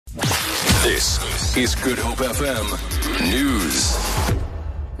This is Good Hope FM News.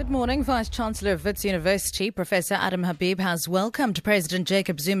 Good morning. Vice Chancellor of Wits University, Professor Adam Habib, has welcomed President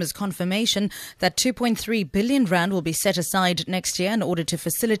Jacob Zuma's confirmation that 2.3 billion rand will be set aside next year in order to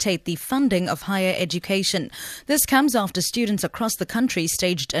facilitate the funding of higher education. This comes after students across the country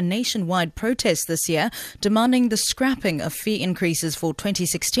staged a nationwide protest this year demanding the scrapping of fee increases for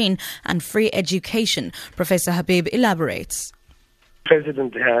 2016 and free education. Professor Habib elaborates. The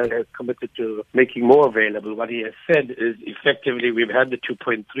President has committed to making more available. What he has said is effectively we've had the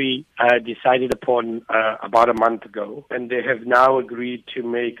 2.3 decided upon about a month ago, and they have now agreed to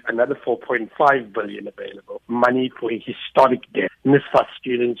make another 4.5 billion available, money for a historic debt. And this for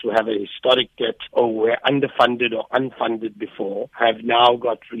students who have a historic debt or were underfunded or unfunded before have now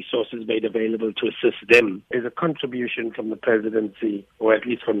got resources made available to assist them. There's a contribution from the presidency, or at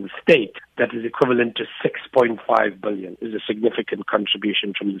least from the state, that is equivalent to 6.5 billion. Is a significant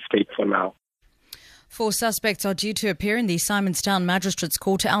contribution from the state for now. 4 suspects are due to appear in the Simonstown Magistrates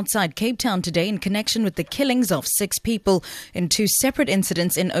Court outside Cape Town today in connection with the killings of 6 people in 2 separate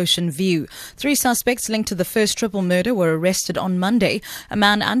incidents in Ocean View. 3 suspects linked to the first triple murder were arrested on Monday. A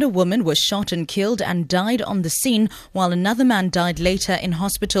man and a woman were shot and killed and died on the scene, while another man died later in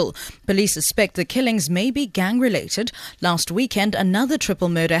hospital. Police suspect the killings may be gang-related. Last weekend, another triple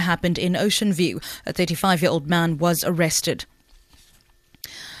murder happened in Ocean View. A 35-year-old man was arrested.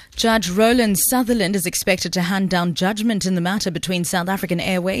 Judge Roland Sutherland is expected to hand down judgment in the matter between South African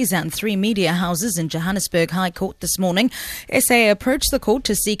Airways and 3 media houses in Johannesburg High Court this morning. SA approached the court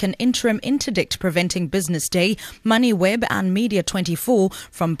to seek an interim interdict preventing Business Day, MoneyWeb and Media 24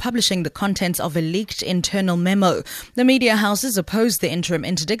 from publishing the contents of a leaked internal memo. The media houses opposed the interim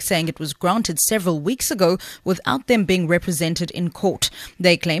interdict, saying it was granted several weeks ago without them being represented in court.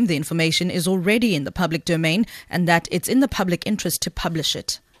 They claim the information is already in the public domain and that it's in the public interest to publish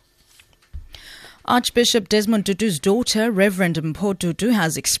it. Archbishop Desmond Tutu's daughter, Reverend Mpho Tutu,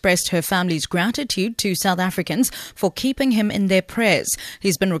 has expressed her family's gratitude to South Africans for keeping him in their prayers.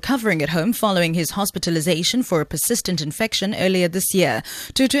 He's been recovering at home following his hospitalization for a persistent infection earlier this year.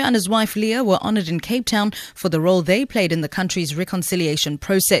 Tutu and his wife Leah were honoured in Cape Town for the role they played in the country's reconciliation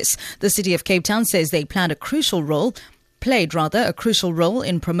process. The city of Cape Town says they played a crucial role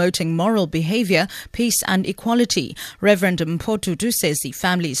in promoting moral behaviour, peace and equality. Reverend Mpho Tutu says the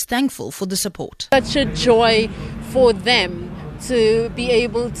family is thankful for the support. Such a joy for them to be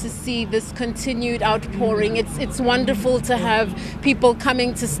able to see this continued outpouring. It's wonderful to have people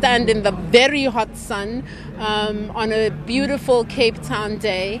coming to stand in the very hot sun on a beautiful Cape Town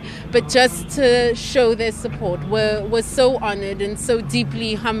day, but just to show their support. We're so honoured and so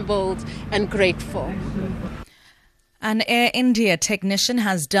deeply humbled and grateful. An Air India technician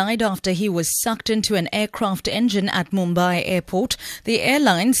has died after he was sucked into an aircraft engine at Mumbai airport. The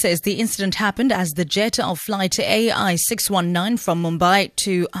airline says the incident happened as the jet of flight AI 619 from Mumbai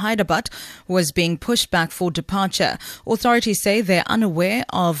to Hyderabad was being pushed back for departure. Authorities say they're unaware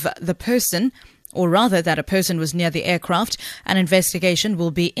of the person, or rather that a person was near the aircraft. An investigation will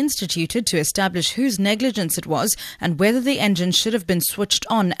be instituted to establish whose negligence it was and whether the engine should have been switched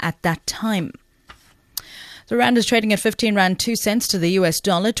on at that time. The rand is trading at 15 rand 2 cents to the US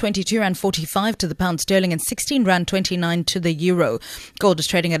dollar, 22 rand 45 to the pound sterling and 16 rand 29 to the euro. Gold is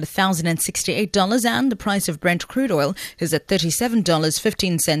trading at $1,068 and the price of Brent crude oil is at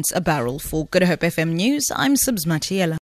 $37.15 a barrel. For Good Hope FM News, I'm Subs Matiela.